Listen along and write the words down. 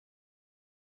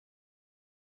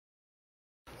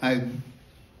I'm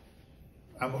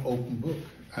an open book.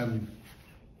 I'm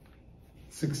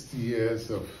 60 years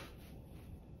of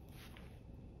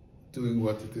doing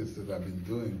what it is that I've been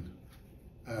doing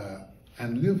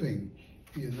and living.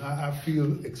 You know, I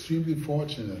feel extremely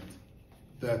fortunate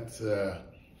that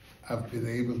I've been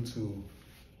able to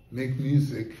make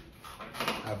music,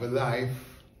 have a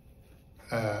life,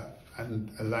 and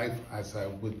a life as I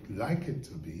would like it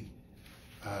to be.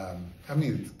 I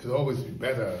mean, it could always be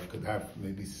better. I could have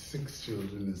maybe 6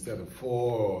 children instead of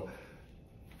 4, or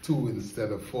 2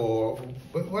 instead of 4,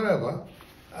 but whatever.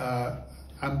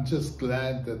 I'm just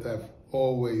glad that I've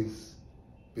always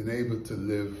been able to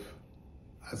live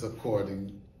as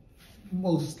according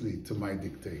mostly to my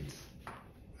dictates.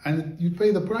 And you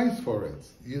pay the price for it.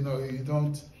 You know, you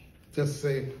don't just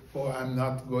say, oh, I'm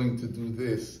not going to do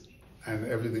this and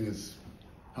everything is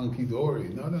hunky-dory.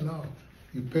 No, no, no.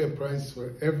 You pay a price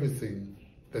for everything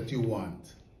that you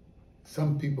want.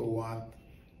 Some people want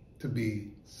to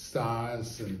be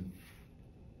stars and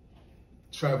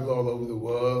travel all over the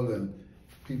world and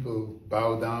people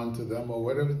bow down to them or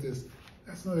whatever it is.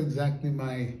 That's not exactly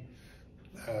my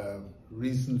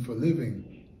reason for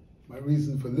living. My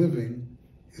reason for living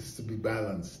is to be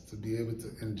balanced, to be able to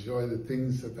enjoy the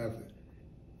things that I've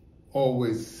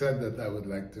always said that I would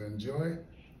like to enjoy.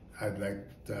 I'd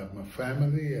like to have my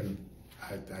family, and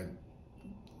I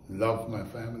love my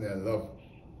family. I love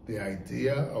the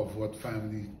idea of what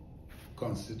family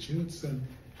constitutes, and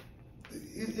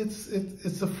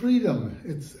it's a freedom.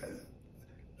 It's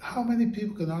how many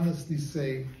people can honestly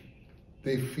say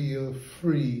they feel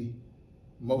free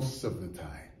most of the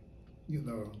time? You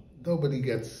know, nobody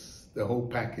gets the whole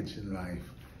package in life.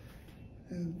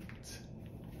 And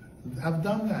I've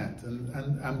done that,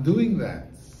 and I'm doing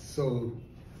that. So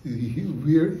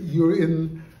you're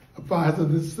in a part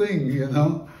of this thing, you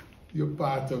know? You're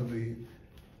part of the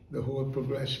whole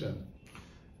progression.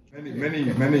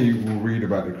 Many will read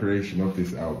about the creation of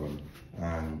this album,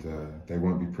 and they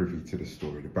won't be privy to the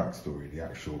story, the backstory, the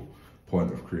actual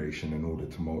point of creation and all the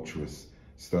tumultuous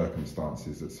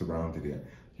circumstances that surrounded it.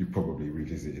 You probably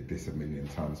revisited this a million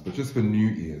times, but just for new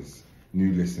ears,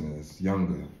 new listeners,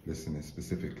 younger listeners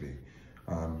specifically,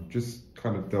 just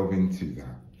kind of delve into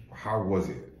that. How was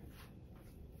it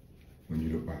when you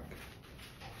look back?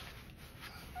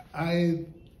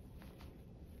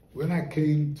 When I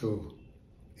came to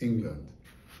England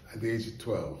at the age of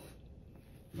 12,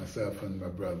 myself and my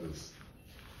brothers,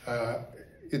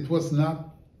 it was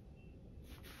not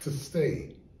to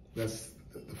stay. That's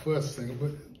the first thing.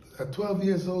 But at 12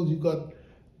 years old, you got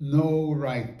no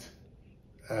right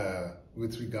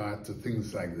with regard to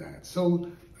things like that. So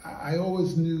I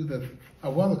always knew that I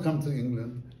want to come to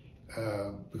England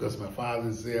because my father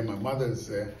is there, my mother is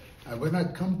there. And when I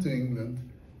come to England,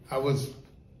 I was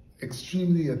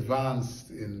extremely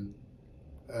advanced in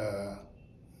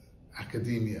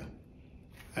academia.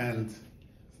 And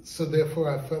so therefore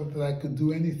I felt that I could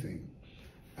do anything.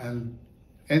 And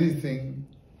anything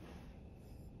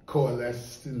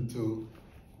coalesced into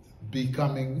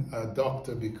becoming a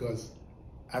doctor, because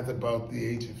at about the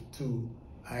age of 2,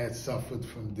 I had suffered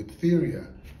from diphtheria.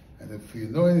 And if you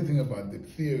know anything about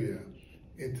diphtheria,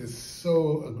 it is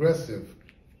so aggressive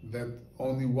that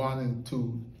only 1 in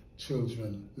 2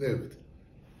 children lived.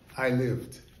 I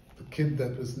lived. The kid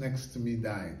that was next to me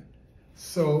died.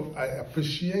 So I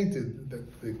appreciated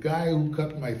that the guy who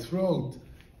cut my throat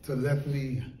to let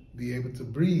me be able to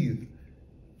breathe,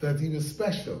 that he was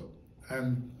special.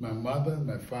 And my mother and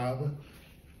my father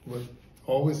were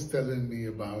always telling me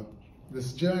about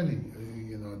this journey,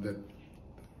 you know, that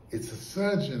it's a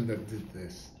surgeon that did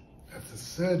this, that's a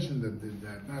surgeon that did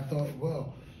that. And I thought,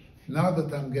 well, now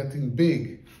that I'm getting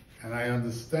big and I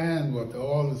understand what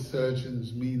all the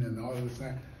surgeons mean and all this,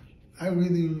 I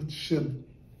really should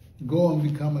go and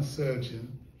become a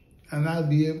surgeon, and I'll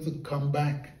be able to come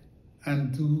back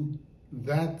and do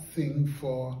that thing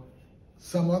for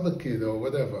some other kid or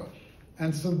whatever.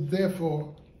 And so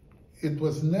therefore, it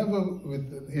was never with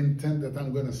the intent that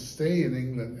I'm going to stay in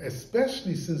England,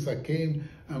 especially since I came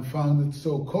and found it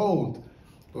so cold.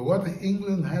 But what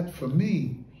England had for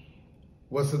me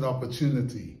was an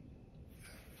opportunity.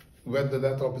 Whether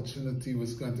that opportunity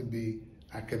was going to be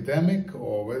academic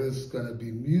or whether it's going to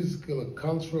be musical or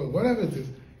cultural, whatever it is,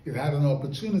 it had an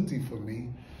opportunity for me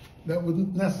that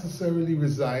wouldn't necessarily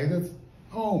reside at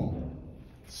home.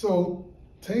 So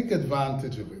take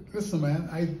advantage of it. Listen, man,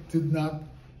 I did not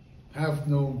have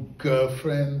no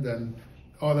girlfriend and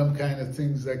all them kind of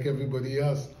things like everybody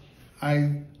else.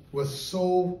 I was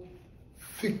so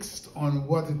fixed on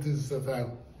what it is that I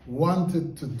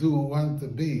wanted to do, wanted to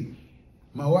be.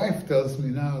 My wife tells me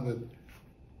now that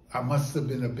I must have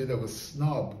been a bit of a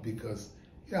snob because,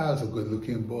 yeah, I was a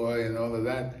good-looking boy and all of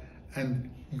that, and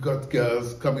you got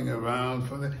girls coming around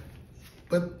from it,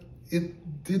 but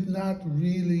it did not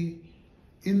really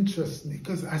interest me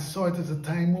because I saw it as a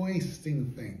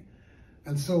time-wasting thing.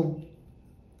 And so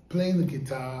playing the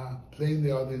guitar, playing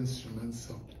the other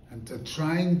instruments, and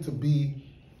trying to be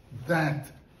that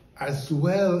as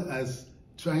well as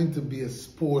trying to be a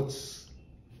sports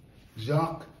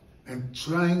jock and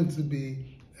trying to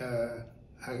be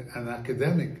an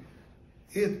academic,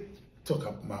 it took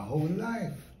up my whole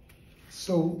life.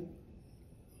 So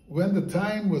when the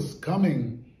time was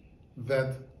coming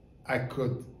that I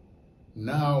could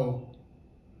now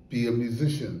be a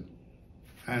musician,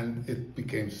 and it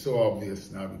became so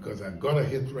obvious now because I got a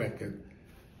hit record,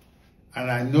 and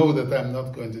I know that I'm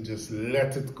not going to just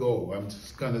let it go. I'm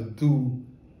just going to do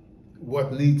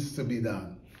what needs to be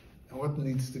done. And what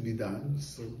needs to be done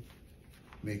is to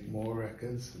make more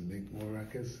records and make more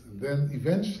records, and then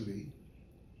eventually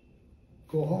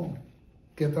go home,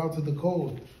 get out of the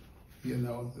cold. You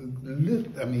know,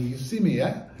 I mean, you see me,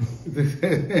 yeah?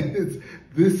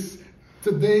 This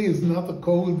today is not a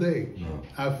cold day. No.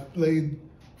 I've played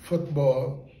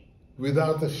football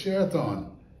without a shirt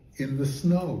on in the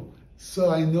snow. So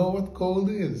I know what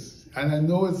cold is. And I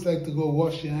know it's like to go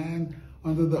wash your hand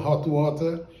under the hot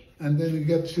water and then you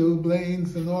get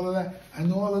chilblains and all of that. I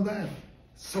know all of that.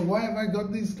 So why have I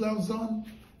got these gloves on?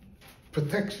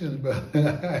 Protection, but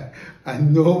I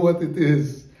know what it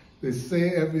is. They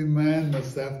say every man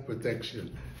must have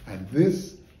protection. And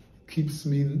this keeps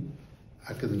me,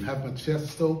 I can have my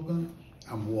chest open,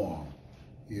 I'm warm,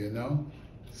 you know?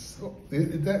 So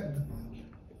that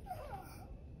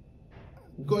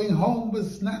going home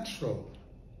was natural.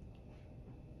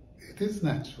 It is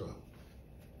natural.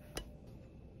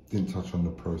 Didn't touch on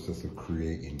the process of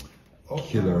creating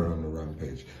Killer on the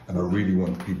Rampage, and I really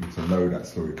want people to know that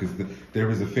story because there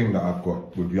is a thing that I've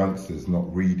got with youngsters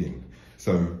not reading,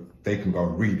 so they can go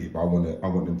and read it, but I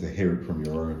want them to hear it from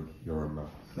your own mouth.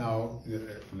 Now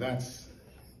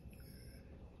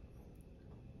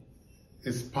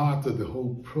it's part of the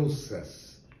whole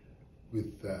process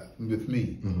with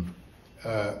me. Mm-hmm.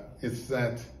 It's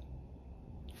that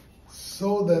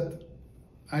so that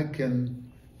I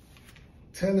can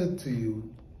tell it to you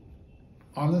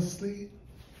honestly,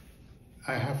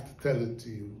 I have to tell it to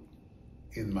you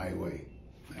in my way.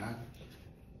 Yeah?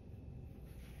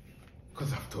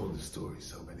 Because I've told the story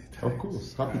so many times. Of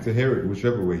course, happy to hear it,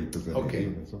 whichever way you present it.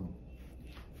 Okay. As well.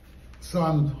 So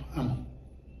I'm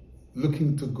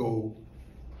looking to go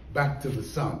back to the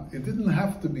sun. It didn't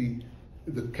have to be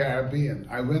the Caribbean.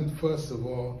 I went first of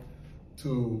all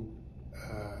to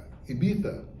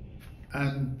Ibiza,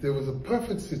 and there was a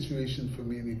perfect situation for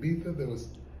me in Ibiza. There was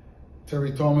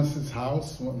Terry Thomas's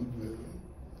house, one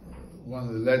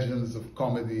of the legends of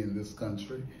comedy in this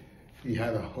country. He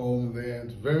had a home there,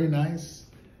 it's very nice,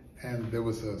 and there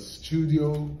was a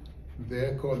studio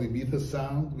there called Ibiza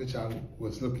Sound, which I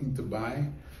was looking to buy.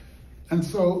 And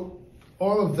so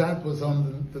all of that was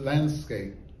on the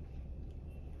landscape.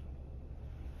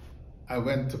 I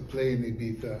went to play in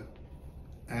Ibiza,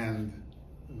 and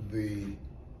the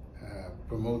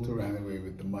promoter ran away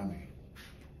with the money.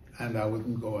 And I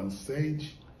wouldn't go on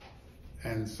stage,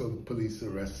 and so the police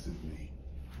arrested me,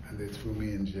 and they threw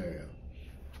me in jail.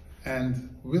 And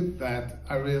with that,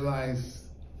 I realized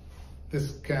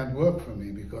this can't work for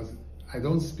me because I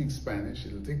don't speak Spanish.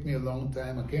 It'll take me a long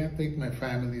time. I can't take my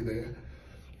family there,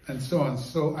 and so on.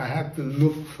 So I had to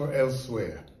look for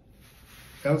elsewhere.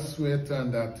 Elsewhere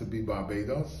turned out to be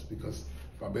Barbados, because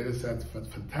Barbados has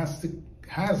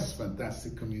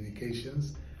fantastic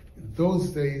communications. In those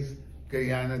days,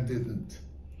 Guyana didn't.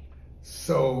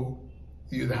 So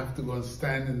you'd have to go and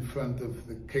stand in front of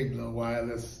the cable and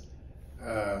wireless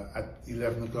at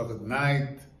 11 o'clock at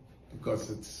night because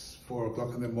it's 4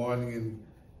 o'clock in the morning in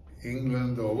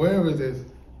England or wherever it is.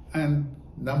 And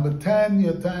number 10,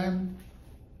 your time,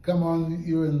 come on,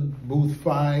 you're in booth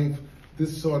 5,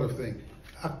 this sort of thing.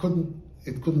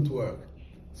 It couldn't work.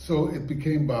 So it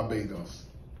became Barbados.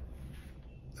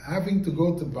 Having to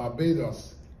go to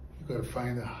Barbados, you got to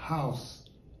find a house.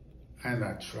 And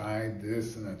I tried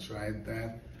this and I tried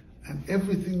that. And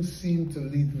everything seemed to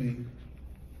lead me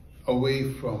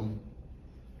away from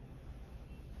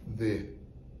the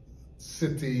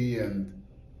city and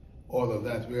all of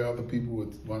that, where other people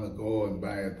would want to go and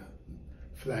buy a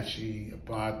flashy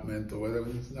apartment or whatever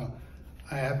it is. No,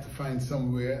 I had to find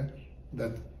somewhere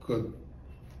that could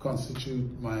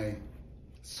constitute my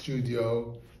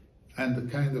studio and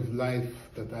the kind of life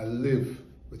that I live,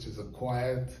 which is a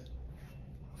quiet,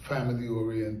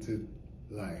 family-oriented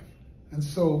life. And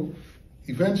so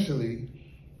eventually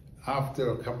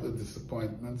after a couple of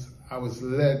disappointments, I was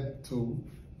led to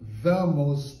the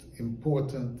most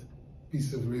important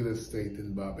piece of real estate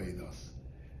in Barbados.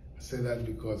 I say that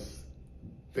because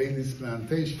Bailey's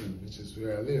Plantation, which is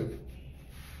where I live,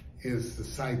 is the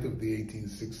site of the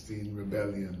 1816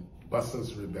 rebellion,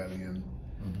 Bussers Rebellion,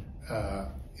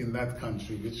 in that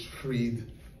country, which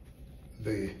freed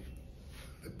the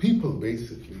people,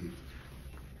 basically,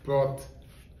 brought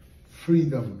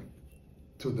freedom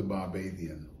to the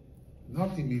Barbadian.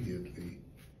 Not immediately,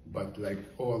 but like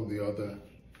all the other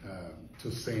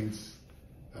Toussaint's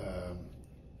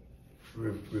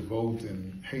revolt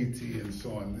in Haiti and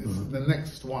so on. It's the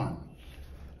next one.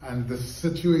 And the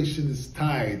situation is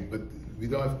tied, but we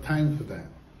don't have time for that.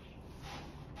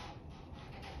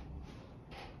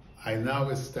 I now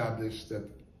established that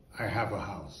I have a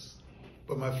house,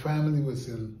 but my family was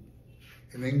in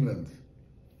England.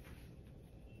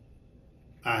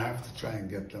 I have to try and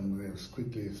get them there as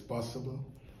quickly as possible.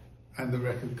 And the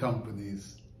record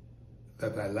companies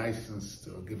that I licensed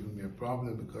are giving me a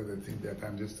problem because they think that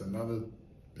I'm just another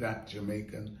black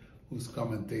Jamaican who's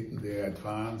come and taken their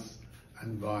advance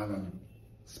and gone and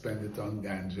spend it on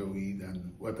ganja weed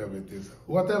and whatever it is.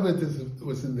 Whatever it is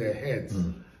was in their heads.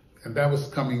 And that was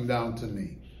coming down to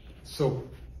me. So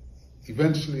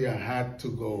eventually I had to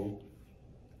go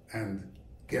and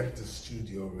get the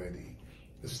studio ready.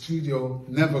 The studio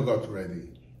never got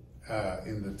ready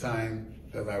in the time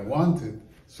that I wanted,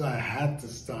 so I had to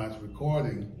start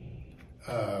recording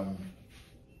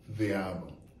the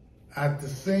album. At the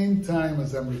same time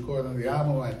as I'm recording the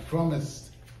album, I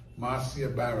promised Marcia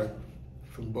Barrett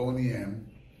from Boney M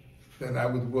that I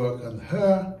would work on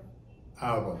her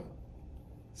album.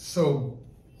 So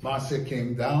Marcia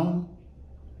came down,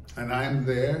 and I'm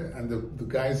there, and the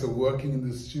guys are working in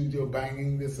the studio,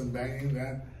 banging this and banging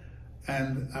that,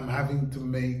 and I'm having to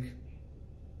make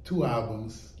 2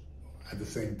 albums at the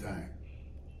same time.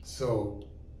 So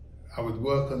I would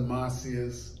work on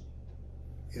Marcia's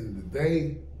in the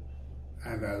day,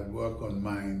 and I would work on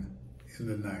mine in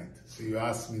the night. So you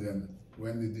ask me then,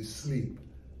 when did you sleep?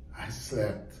 I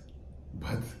slept,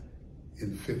 but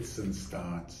in fits and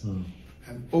starts.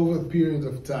 And over a period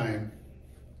of time,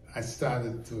 I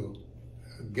started to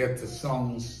get the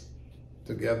songs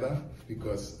together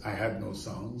because I had no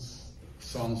songs.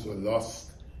 Songs were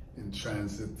lost in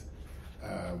transit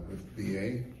with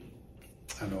BA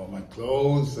and all my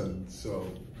clothes, and so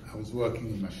I was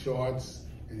working in my shorts.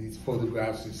 And these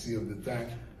photographs you see of the time,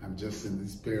 I'm just in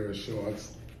this pair of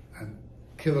shorts. And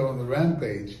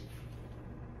Killerontherampage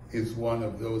is one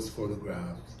of those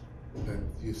photographs that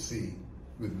you see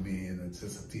with me, and it's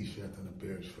just a t-shirt and a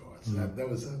pair of shorts. That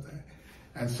was it.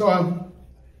 And so I'm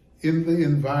in the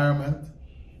environment,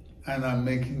 and I'm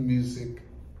making music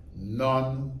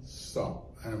non-stop.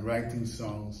 I'm writing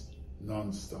songs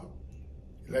non-stop.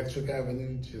 Electric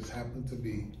Avenue just happened to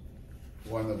be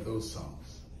one of those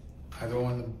songs. I Don't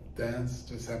Want to Dance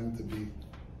just happened to be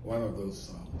one of those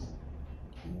songs.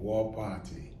 War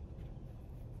Party,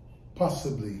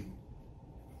 possibly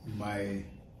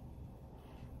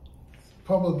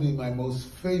probably my most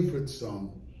favorite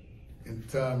song in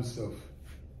terms of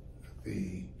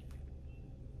the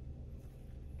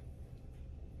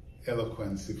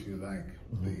eloquence, if you like,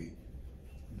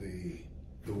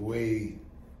 the way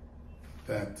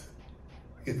that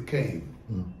it came,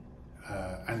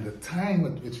 and the time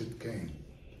at which it came,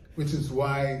 which is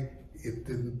why it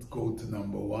didn't go to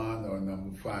 #1 or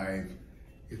 #5.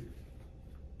 It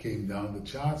came down the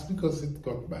charts because it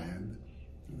got banned.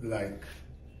 Like,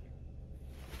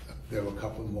 there were a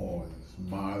couple more,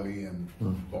 Marley and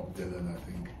Bob Dylan, I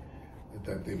think,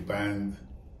 that they banned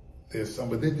their song,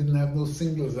 but they didn't have no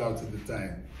singles out at the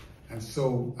time. And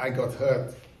so I got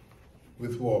hurt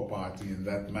with War Party in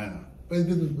that manner. But it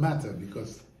didn't matter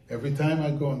because every time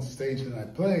I go on stage and I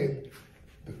play it,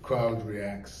 the crowd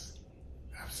reacts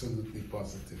absolutely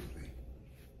positively.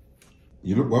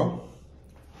 You look well.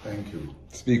 Thank you.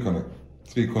 Speak on it.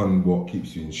 Speak on what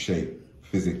keeps you in shape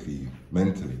physically,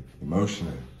 mentally,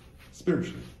 emotionally,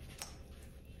 spiritually.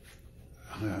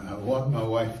 I want my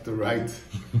wife to write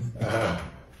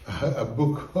a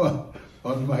book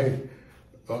on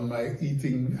my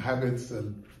eating habits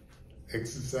and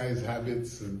exercise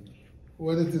habits and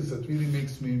what it is that really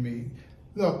makes me.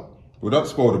 Look. Well, don't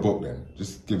spoil the book then.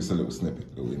 Just give us a little snippet,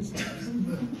 a little insight.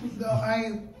 No,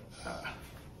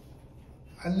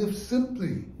 I live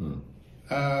simply.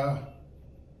 I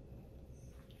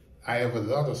have a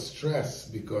lot of stress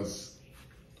because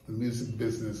the music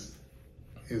business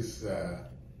is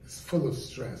full of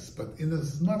stress. But in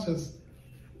as much as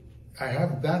I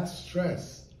have that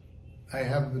stress, I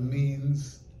have the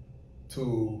means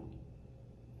to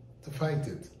fight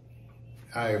it.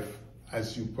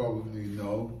 as you probably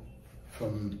know,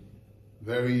 from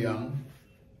very young,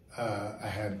 I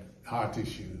had heart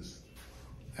issues.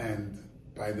 And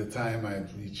by the time I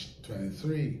had reached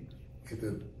 23, it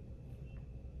had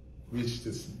reached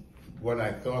what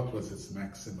I thought was its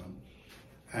maximum.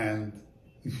 And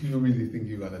if you really think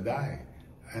you're gonna die.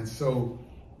 And so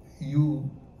you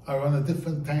are on a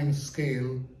different time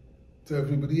scale to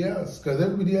everybody else, because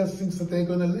everybody else thinks that they're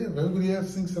gonna live. Everybody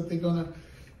else thinks that they're gonna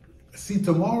see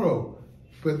tomorrow.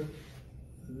 But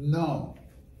no,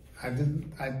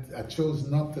 I chose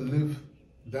not to live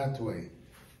that way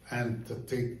and to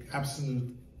take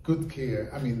absolute good care.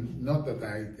 I mean, not that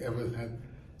I ever had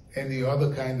any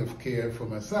other kind of care for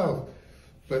myself,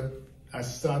 but I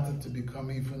started to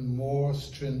become even more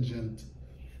stringent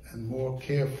and more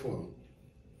careful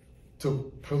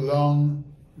to prolong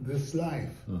this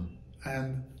life.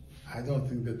 And I don't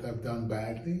think that I've done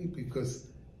badly, because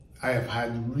I have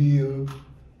had real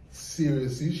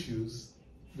serious issues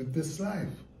with this life.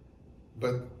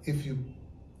 But if you,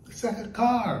 it's like a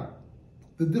car.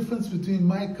 The difference between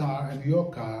my car and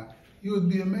your car, you would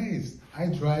be amazed. I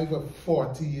drive a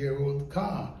 40-year-old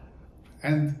car.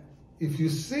 And if you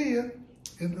see it,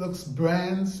 it looks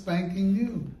brand spanking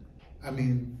new. I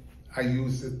mean, I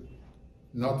use it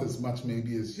not as much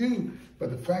maybe as you,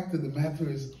 but the fact of the matter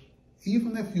is,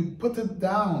 even if you put it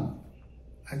down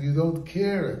and you don't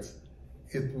care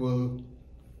it will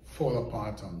fall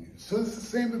apart on you. So it's the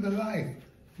same with the life.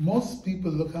 Most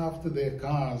people look after their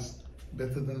cars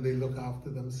better than they look after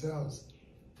themselves.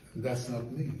 And that's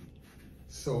not me.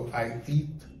 So I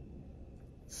eat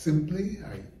simply,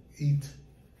 I eat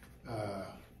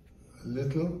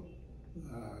little,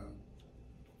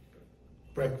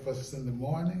 breakfast in the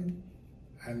morning,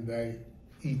 and I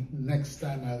eat, next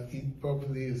time I'll eat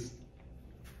probably is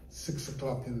 6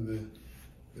 o'clock in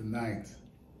the night.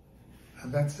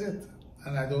 And that's it.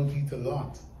 And I don't eat a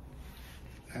lot.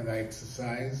 And I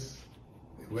exercise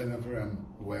whenever I'm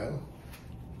well.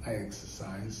 I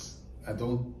exercise. I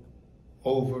don't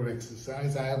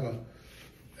over-exercise. I have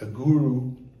a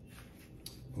guru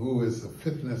who is a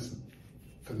fitness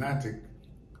fanatic.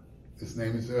 His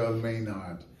name is Earl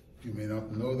Maynard. You may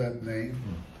not know that name,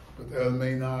 but Earl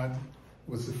Maynard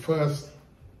was the first,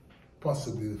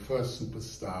 possibly the first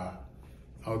superstar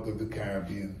out of the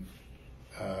Caribbean.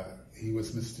 He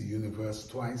was Mr. Universe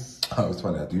twice. Oh, it's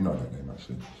funny, I do know that name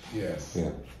actually. Yes.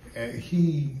 Yeah.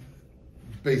 He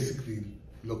basically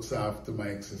looks after my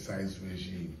exercise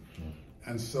regime.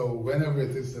 And so whenever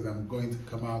it is that I'm going to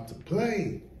come out to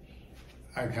play,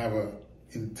 I have an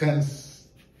intense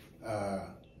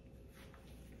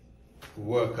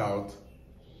workout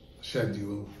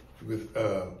schedule with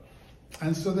Earl.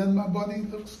 And so then my body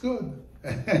looks good.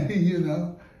 You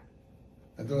know,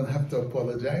 I don't have to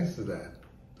apologize for that.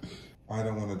 I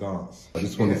Don't Want to Dance. I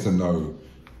just wanted to know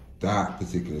that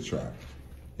particular track,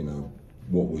 you know,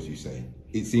 what was you saying?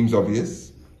 It seems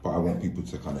obvious, but I want people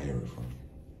to kind of hear it from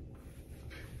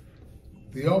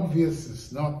you. The obvious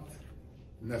is not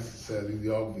necessarily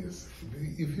the obvious.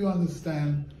 If you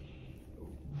understand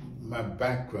my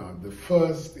background, the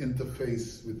first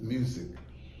interface with music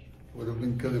would have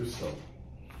been Calypso.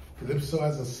 Calypso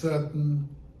has a certain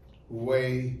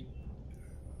way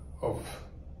of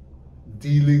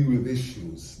dealing with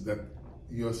issues that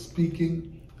you're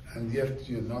speaking and yet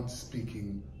you're not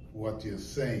speaking what you're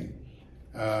saying.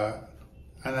 And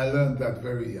I learned that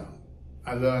very young.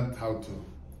 I learned how to,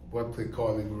 what they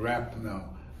call in rap now.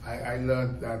 I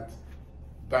learned that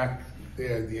back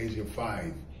there at the age of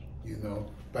 5, you know,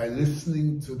 by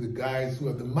listening to the guys who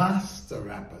are the master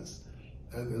rappers,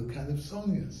 the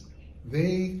Killerontherampage.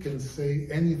 They can say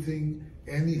anything,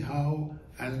 anyhow,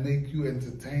 and make you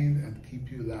entertained and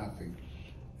keep you laughing.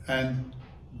 And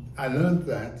I learned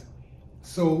that,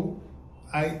 so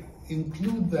I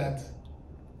include that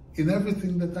in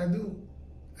everything that I do.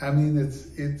 I mean,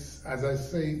 it's as I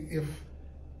say, if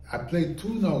I play 2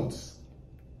 notes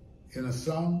in a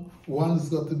song, one's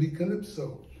got to be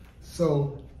Calypso.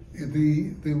 So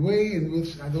the way in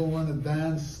which I Don't Want to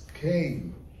Dance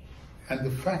came, and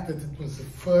the fact that it was the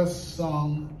first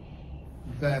song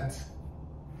that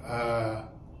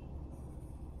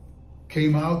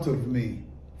came out of me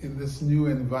in this new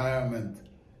environment,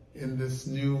 in this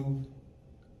new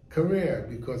career,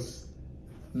 because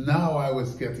now I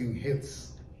was getting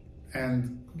hits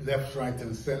and left, right,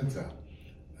 and center.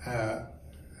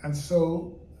 And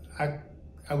so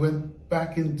I went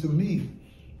back into me.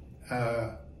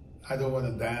 I Don't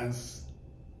Want to Dance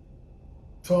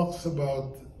talks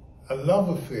about a love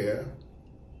affair,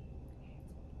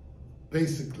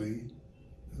 basically,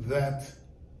 that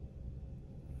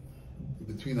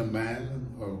between a man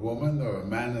or a woman or a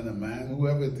man and a man,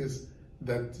 whoever it is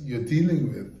that you're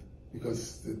dealing with,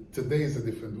 because today is a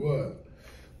different world.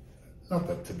 Not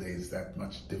that today is that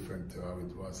much different to how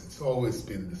it was. It's always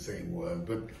been the same world,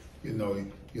 but you know,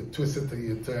 you twist it and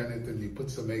you turn it and you put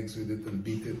some eggs with it and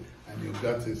beat it, and you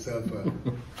got yourself a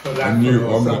falafel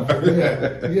or something.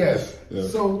 Yeah, yes. Yeah.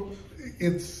 So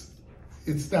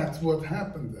that's what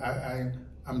happened.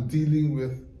 I'm dealing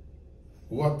with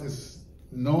what is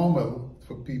normal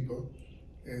for people.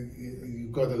 You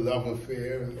got a love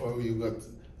affair, or you got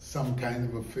some kind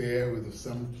of affair with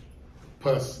some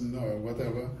person or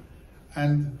whatever,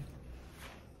 and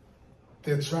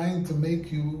they're trying to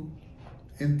make you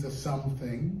into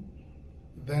something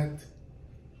that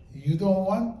you don't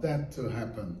want that to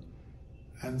happen.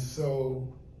 And so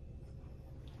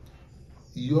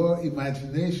your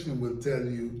imagination will tell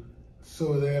you,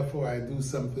 so therefore I do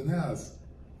something else.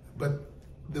 But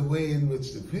the way in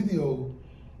which the video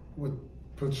would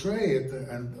portray it,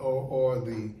 and or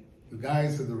the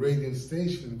guys at the radio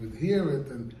station would hear it,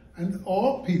 and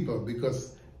all people,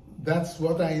 because that's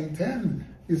what I intend,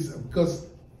 is because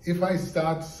if I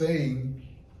start saying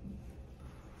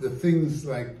the things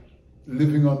like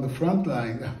living on the front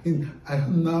line, I mean,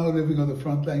 I'm now living on the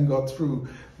front line, got through.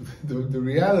 The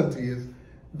reality is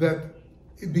that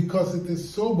because it is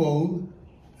so bold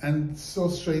and so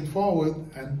straightforward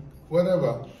and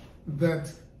whatever,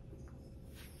 that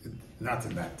not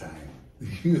in that time.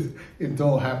 It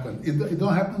don't happen. It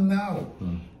don't happen now,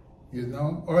 you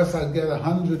know, or else I'll get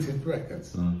 100 hit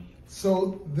records.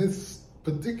 So this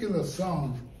particular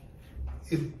song,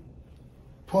 it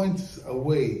points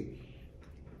away,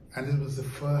 and it was the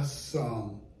first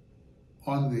song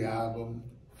on the album,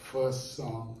 first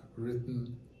song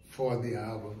written for the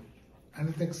album, and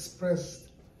it expressed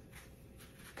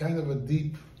kind of a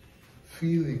deep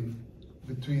feeling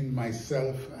between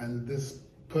myself and this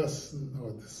person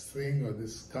or this thing or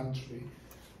this country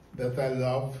that I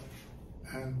love,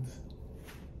 and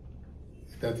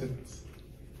that it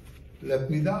let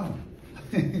me down.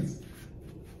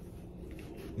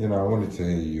 You know, I wanted to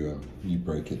hear you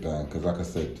break it down, because like I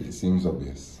said, it seems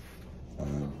obvious,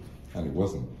 and it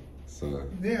wasn't. So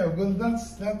yeah, well,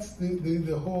 that's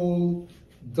the whole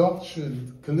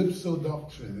doctrine, Calypso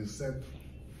doctrine, is that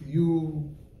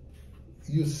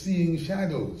you're seeing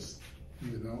shadows,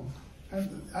 you know.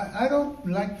 And I don't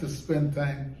like to spend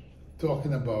time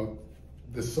talking about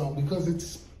the song because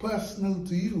it's personal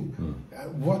to you.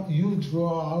 What you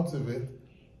draw out of it,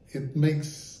 it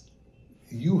makes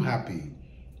you happy.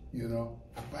 You know,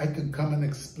 I can come and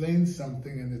explain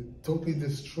something and it totally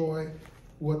destroy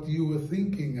what you were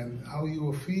thinking and how you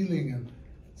were feeling, and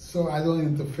so I don't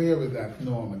interfere with that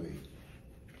normally.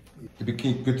 It'd be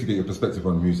good to get your perspective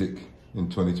on music in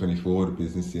 2024, the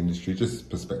business, the industry, just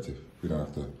perspective. We don't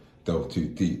have to delve too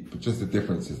deep, but just the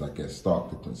differences, I guess, stark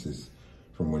differences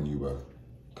from when you were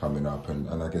coming up, and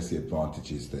I guess the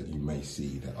advantages that you may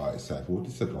see that artists have, or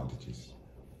disadvantages.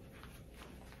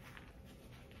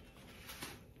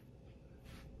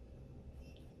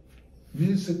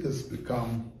 Music has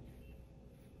become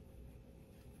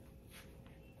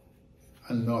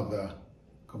another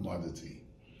commodity.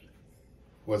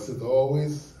 Was it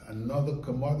always another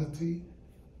commodity?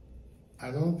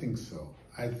 I don't think so.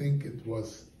 I think it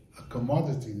was a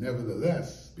commodity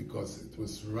nevertheless, because it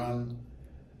was run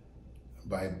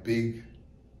by big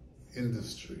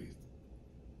industry,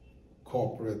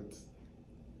 corporate,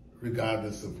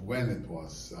 regardless of when it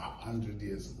was, 100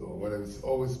 years ago, whatever. It's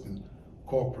always been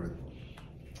corporate.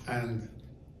 And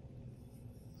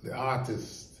the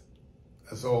artist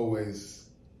has always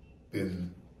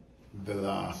been the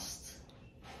last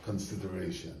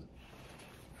consideration.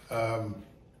 By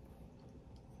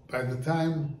the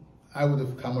time I would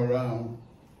have come around,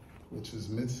 which was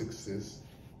mid-60s,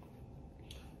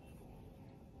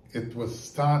 it was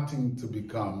starting to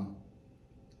become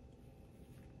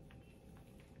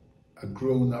a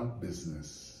grown-up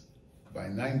business. By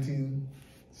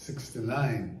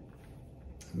 1969,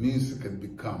 music had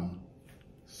become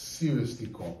seriously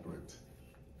corporate.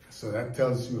 So that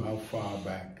tells you how far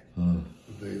back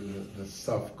the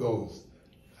stuff goes.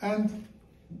 And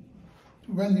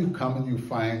when you come and you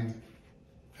find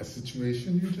a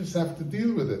situation, you just have to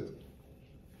deal with it.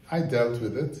 I dealt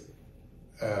with it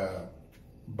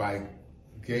by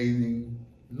gaining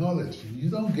knowledge. You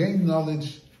don't gain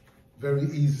knowledge very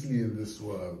easily in this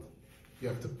world. You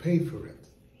have to pay for it.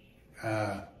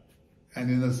 And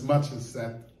in as much as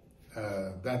that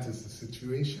is the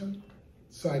situation,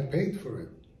 so I paid for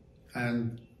it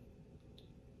and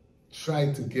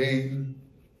tried to gain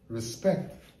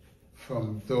respect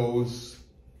from those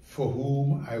for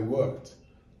whom I worked.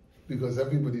 because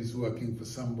everybody's working for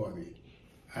somebody.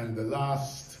 And the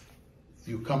last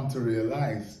you come to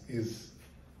realize is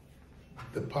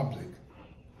the public.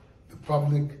 The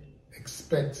public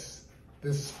expects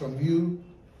this from you,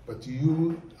 but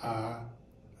you are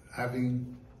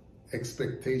having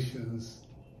expectations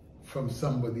from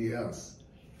somebody else.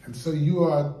 And so you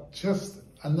are just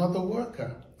another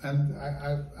worker. And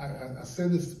I say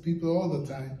this to people all the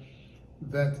time,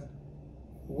 that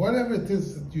whatever it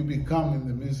is that you become in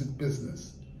the music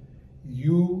business,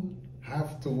 you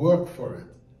have to work for it.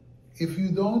 If you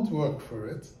don't work for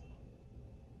it,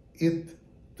 it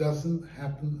doesn't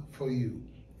happen for you.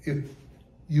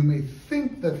 You may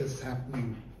think that it's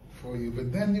happening for you,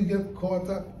 but then you get caught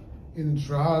up in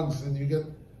drugs and you get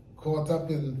caught up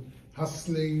in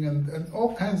hustling and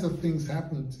all kinds of things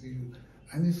happen to you.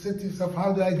 And you say to yourself,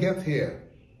 how did I get here?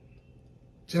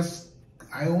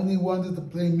 I only wanted to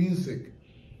play music.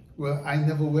 Well, I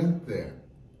never went there.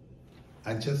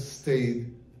 I just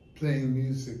stayed playing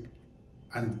music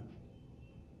and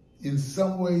in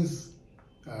some ways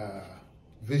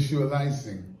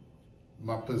visualizing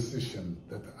my position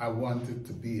that I wanted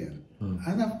to be in.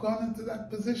 And I've gone into that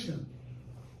position.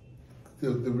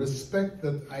 The respect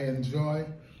that I enjoy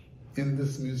in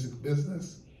this music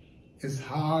business is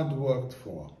hard worked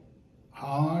for.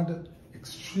 Hard,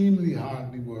 extremely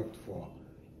hardly worked for,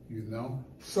 you know?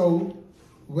 So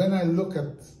when I look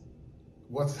at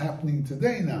what's happening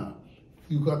today now,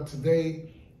 you got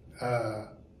today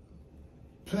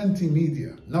plenty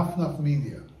media, enough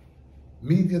media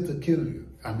to kill you.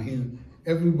 I mean,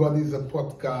 everybody's a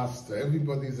podcaster,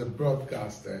 everybody's a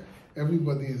broadcaster,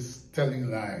 everybody is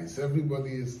telling lies,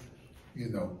 everybody is, you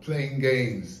know, playing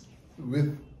games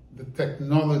with the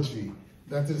technology.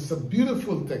 That is a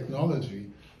beautiful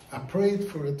technology. I prayed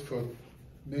for it for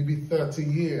maybe 30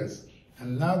 years.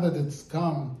 And now that it's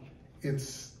come,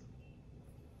 it's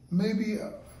maybe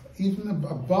even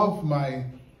above my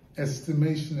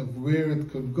estimation of where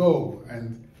it could go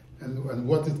and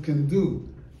what it can do.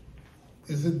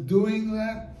 Is it doing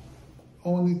that?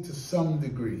 Only to some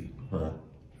degree. Right.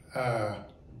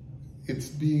 It's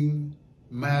being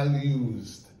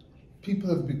malused. People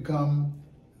have become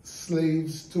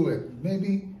slaves to it.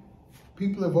 Maybe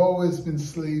people have always been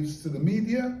slaves to the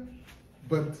media,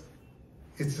 but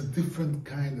it's a different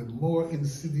kind of, more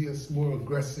insidious, more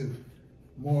aggressive,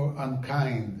 more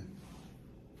unkind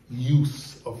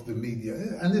use of the media.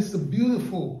 And it's a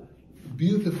beautiful,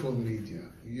 beautiful media,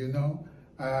 you know.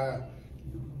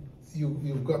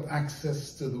 You've got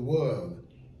access to the world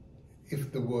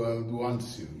if the world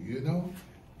wants you, you know.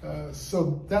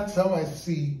 So that's how I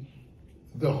see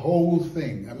the whole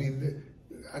thing. I mean,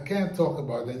 I can't talk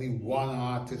about any one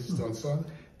artist or so on,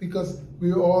 because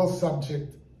we're all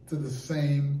subject to the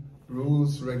same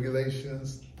rules,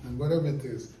 regulations, and whatever it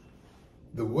is.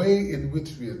 The way in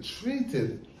which we are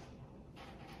treated,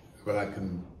 well, I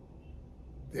can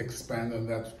expand on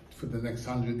that for the next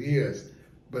 100 years,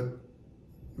 but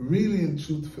really and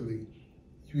truthfully,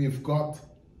 we've got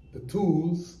the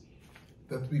tools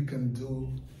that we can do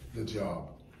the job.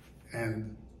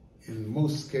 And in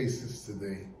most cases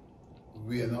today,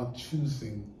 we are not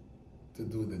choosing to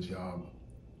do the job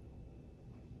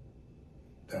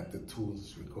that the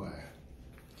tools require.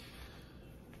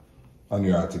 I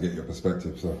knew how to get your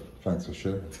perspective, so thanks for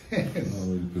sharing. Yes.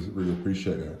 I really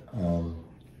appreciate it.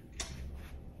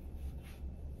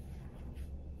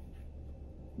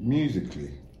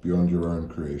 Musically, beyond your own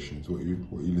creations, what are you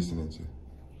listening to?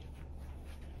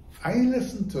 I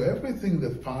listen to everything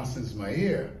that passes my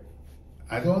ear.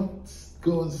 I don't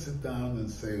go and sit down and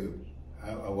say,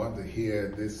 I want to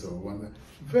hear this or want to.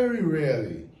 Very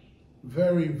rarely,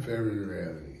 very, very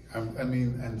rarely. I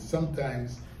mean, and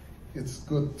sometimes it's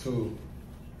good to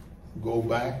go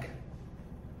back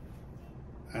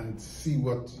and see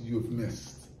what you've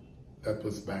missed that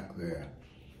was back there.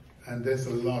 And there's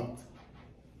a lot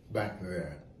back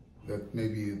there that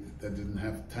maybe that didn't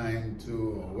have time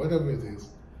to, or whatever it is.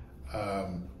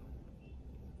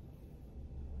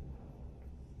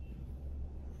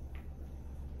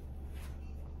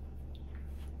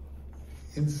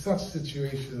 In such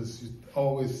situations, you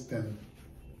always tend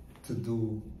to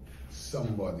do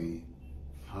somebody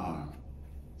harm.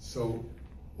 So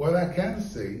what I can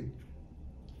say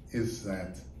is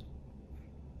that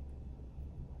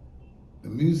the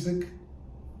music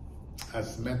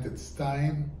has met its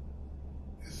time,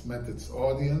 has met its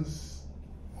audiences,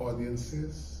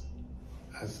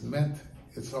 has met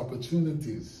its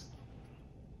opportunities,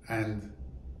 and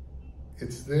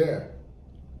it's there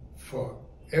for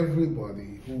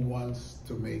everybody who wants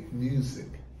to make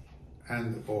music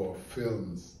and or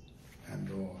films and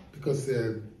or, because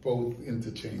they're both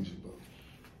interchangeable.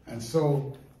 And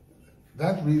so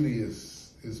that really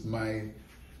is my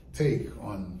take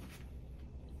on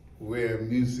where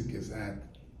music is at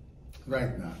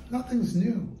right now. Nothing's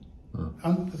new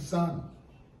under the sun.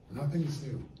 Nothing's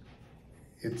new.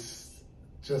 It's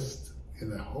just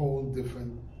in a whole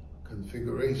different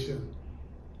configuration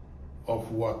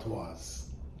of what was.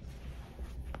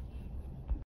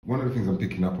 One of the things I'm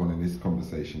picking up on in this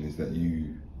conversation is that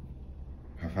you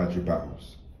have had your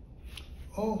battles.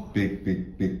 Oh. Big peaks,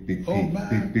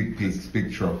 big peaks,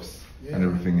 big troughs, Yeah. and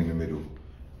everything in the middle.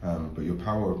 But your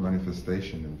power of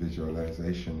manifestation and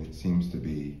visualization, it seems to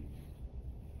be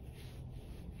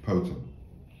potent.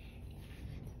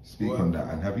 Speak on that.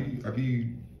 And have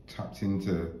you tapped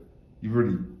into, you've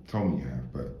already told me you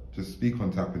have, but just speak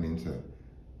on tapping into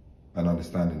an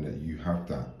understanding that you have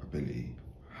that ability,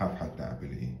 have had that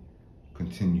ability,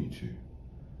 continue to.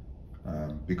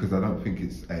 Because I don't think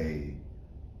it's a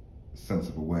sense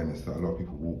of awareness that a lot of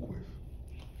people walk with.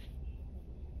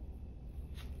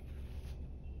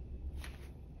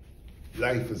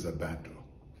 Life is a battle.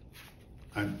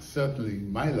 And certainly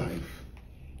my life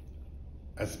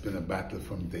has been a battle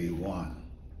from day one.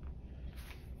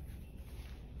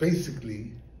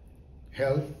 Basically,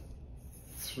 health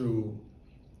through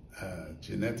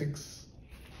genetics,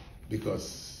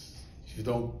 because you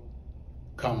don't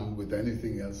come with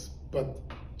anything else but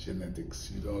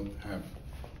genetics. You don't have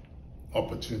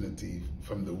opportunity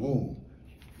from the womb.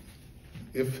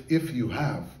 If you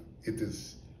have, it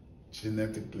is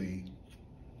genetically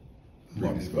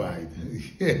modified.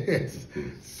 Yes.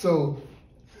 So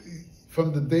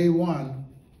from the day one,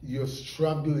 you're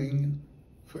struggling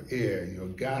for air. You're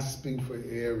gasping for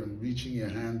air and reaching your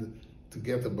hand to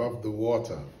get above the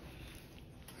water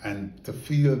and to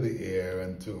feel the air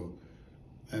and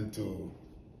to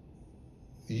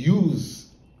use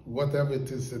whatever it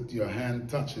is that your hand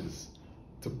touches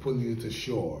to pull you to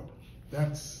shore.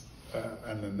 That's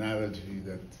an analogy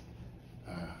that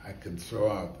I can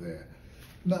throw out there.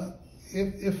 Now,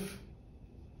 if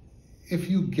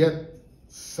you get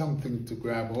something to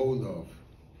grab hold of,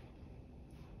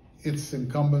 it's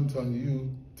incumbent on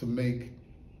you to make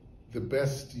the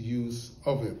best use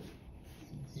of it.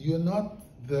 You're not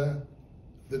the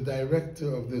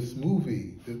director of this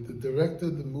movie. The director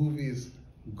of the movie is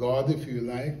God, if you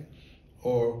like,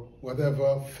 or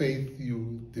whatever faith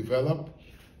you develop.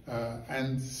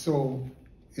 And so,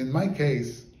 in my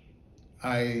case,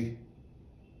 I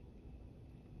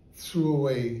threw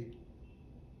away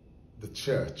the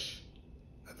church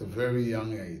at a very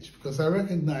young age because I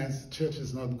recognize the church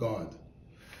is not God.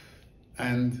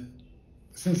 And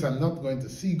since I'm not going to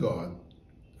see God,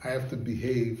 I have to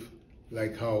behave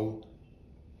like how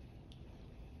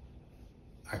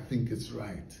I think it's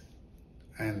right.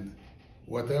 And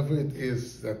whatever it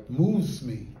is that moves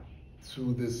me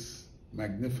through this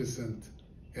magnificent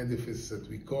edifice that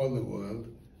we call the world,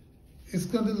 it's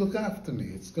going to look after me.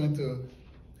 It's going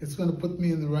to put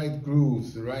me in the right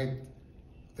grooves, the right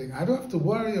thing. I don't have to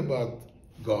worry about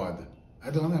God. I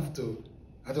don't have to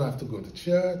go to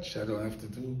church. I don't have to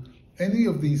do any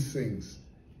of these things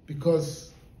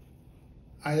because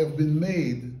I have been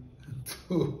made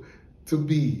to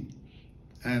be.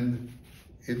 And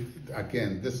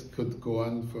again, this could go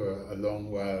on for a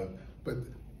long while, but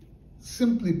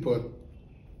simply put,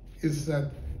 is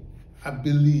that I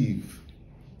believe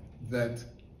that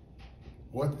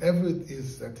whatever it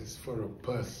is that is for a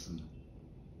person,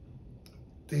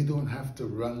 they don't have to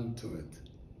run to it.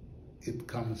 It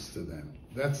comes to them.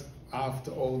 That's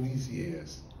after all these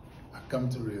years, I come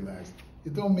to realize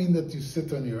it don't mean that you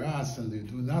sit on your ass and you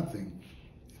do nothing,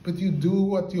 but you do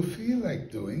what you feel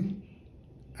like doing.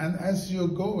 And as you're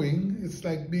going, it's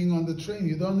like being on the train.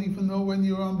 You don't even know when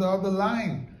you're on the other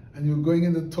line and you're going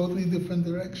in a totally different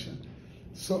direction.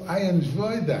 So I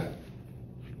enjoy that.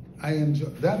 I enjoy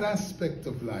that aspect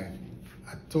of life.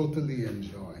 I totally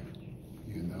enjoy,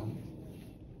 you know.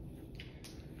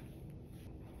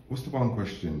 What's the one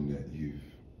question that you've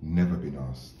never been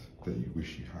asked that you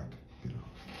wish you had been asked?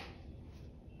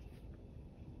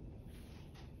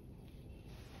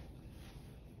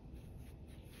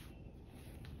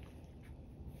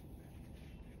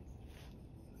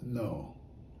 No.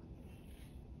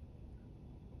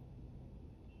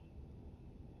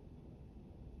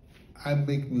 I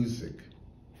make music.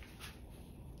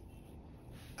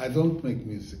 I don't make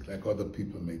music like other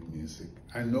people make music.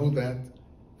 I know that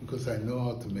because I know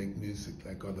how to make music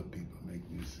like other people make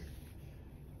music.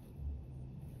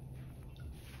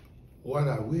 What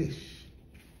I wish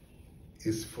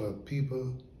is for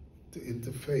people to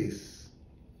interface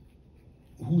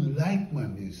who like my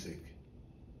music,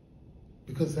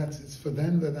 because it's for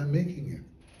them that I'm making it.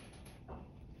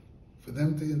 for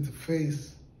them to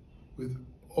interface with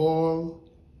all,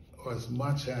 or as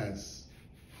much as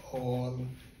all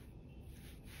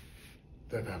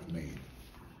that I've made.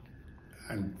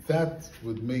 And that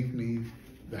would make me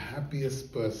the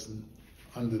happiest person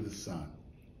under the sun,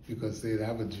 because they'd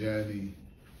have a journey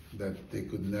that they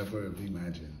could never have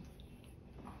imagined.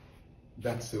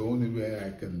 That's the only way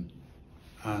I can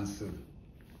answer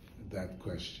that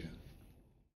question.